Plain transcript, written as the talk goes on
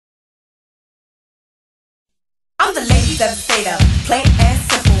I'm the lady devastator, plain and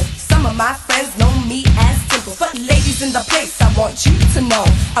simple. Some of my friends know me as simple, but ladies in the place, I want you to know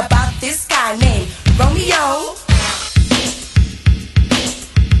about this guy named Romeo.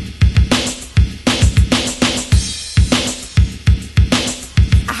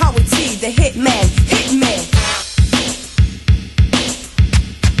 Howie T, the hitman, hitman.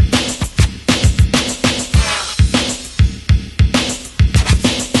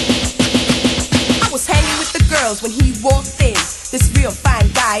 When he walked in, this real fine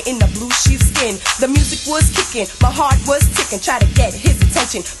guy in the blue sheepskin. The music was kicking, my heart was ticking, try to get his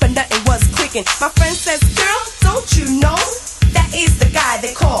attention, but nothing was clicking. My friend says, girl, don't you know that is the guy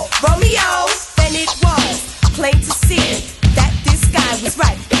they call Romeo? And it was plain to see that this guy was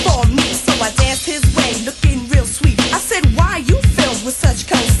right for me, so I danced his way, looking real sweet. I said, why you filled with such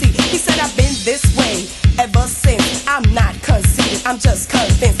conceit? He said, I've been this way ever since. I'm not conceited, I'm just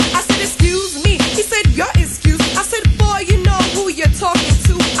convinced. I said, excuse me. He said, your excuse. I said, boy, you know who you're talking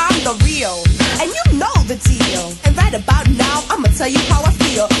to. I'm the real, and you know the deal. And right about now, I'ma tell you how I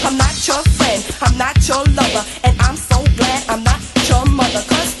feel. I'm not your friend, I'm not your lover, and I'm so glad I'm not your mother.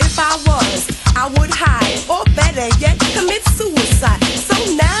 Cause if I was, I would hide, or better yet, commit suicide. So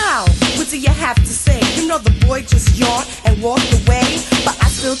now, what do you have to say? You know the boy just yawned and walked away, but I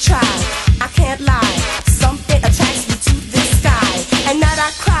still tried, I can't lie. Something attracts me to this guy, and not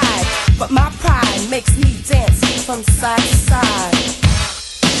I cried, but my pride makes me dance from side to side.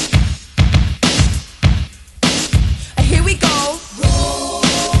 And here we go.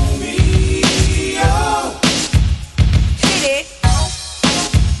 Romeo, hit it.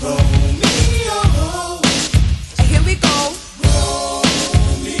 Romeo, and here we go.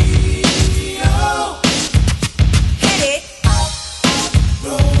 Romeo, hit it.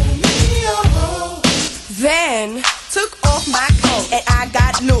 Romeo. Then took off my coat and I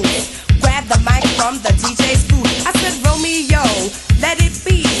got loose. Grabbed the mic from the DJ's booth. I said, Romeo, let it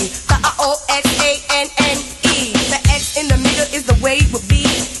be the R-O-X-A-N-N-E. The X in the middle is the way it would be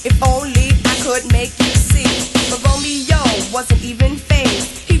if only I could make you see. But Romeo wasn't even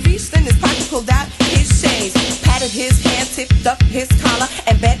phased. He reached in his pocket, pulled out his shades, patted his hair, tipped up his collar,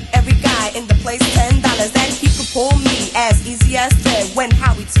 and bet every guy in the place $10 that he could pull me as easy as that. When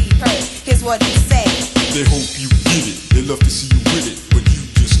Howie T heard, here's what he said. They hope you get it, they love to see you with it, but you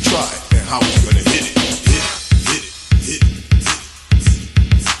just try it, and how you gonna hit it, hit it, hit it, hit it, hit it.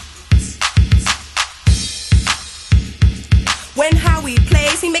 When Howie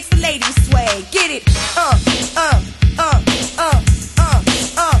plays, he makes the ladies sway. Get it, well,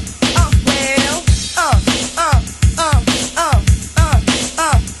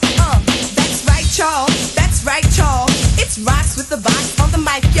 that's right, y'all, that's right, y'all. It's Rox with the box on the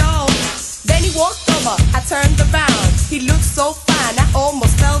mic, y'all. Then he walked over, I turned around. He looked so fine, I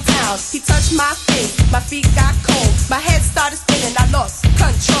almost fell down. He touched my face, my feet got cold. My head started spinning, I lost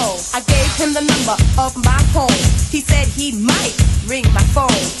control. I gave him the number of my home. He said he might ring my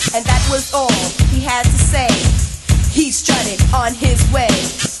phone, and that was all he had to say. He strutted on his way.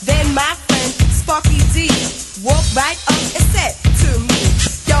 Then my friend Sparky D walked right up and said to me,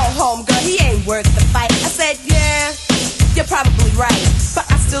 yo, homegirl, he ain't worth the fight. I said, yeah, you're probably right, but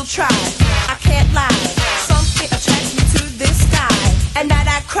I still try, I can't lie. Something attracts me to this guy, and that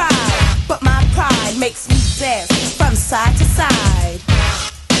I cry, but my pride makes me dance from side to side.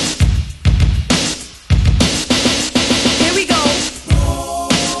 Here we go.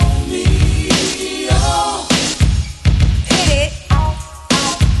 Romeo, hit it.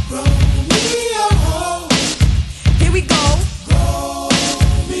 Romeo, here we go.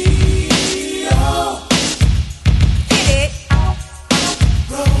 Romeo, hit it.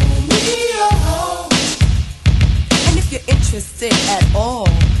 Romeo, and if you're interested at all,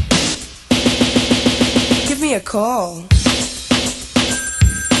 give me a call.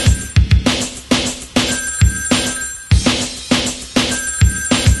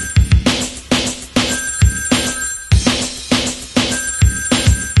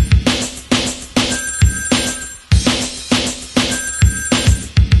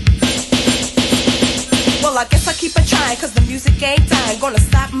 Well, I guess I keep on trying, cause the music ain't dying. Gonna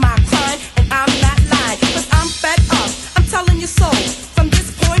stop my crying, and I'm not lying, cause I'm fed up, I'm telling you so. From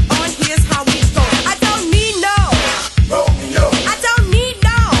this point on, here's how we go. I don't need no Romeo, I don't need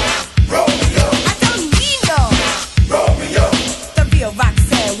no Romeo, I don't need no Romeo. The Real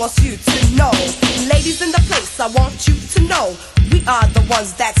Roxanne wants you to know. Ladies in the place, I want you to know. We are the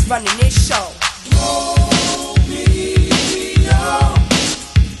ones that's running this show. Romeo,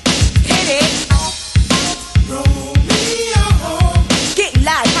 Hit it.